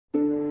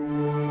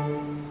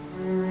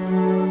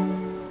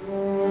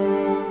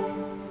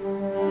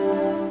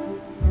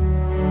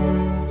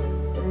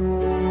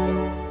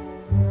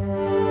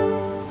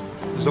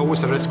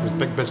always a risk with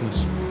big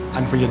business,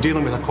 and when you're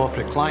dealing with a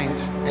corporate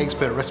client,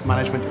 expert risk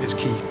management is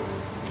key.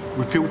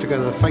 We pulled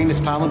together the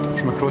finest talent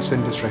from across the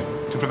industry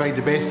to provide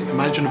the best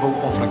imaginable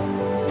offering.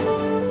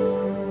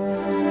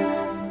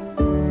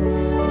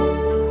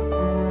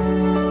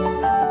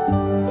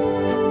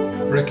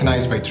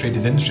 Recognised by trade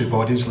and industry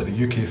bodies like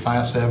the UK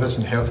Fire Service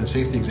and Health and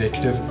Safety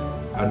Executive,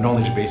 our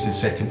knowledge base is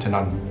second to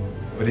none.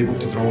 We're able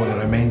to draw on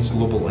our immense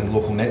global and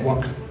local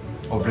network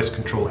of risk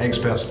control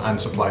experts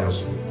and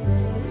suppliers.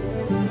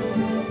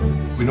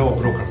 We know our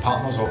broker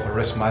partners offer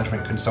risk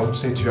management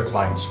consultancy to your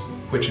clients,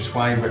 which is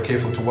why we're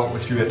careful to work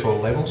with you at all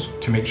levels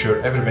to make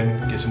sure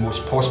everyone gets the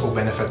most possible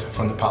benefit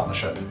from the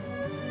partnership.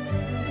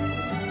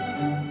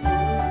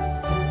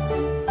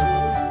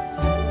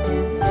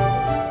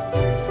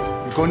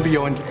 We've gone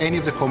beyond any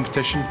of the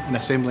competition in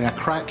assembling a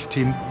crack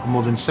team of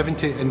more than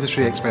 70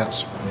 industry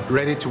experts,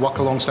 ready to work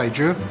alongside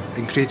you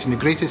in creating the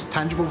greatest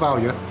tangible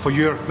value for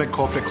your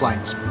mid-corporate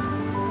clients.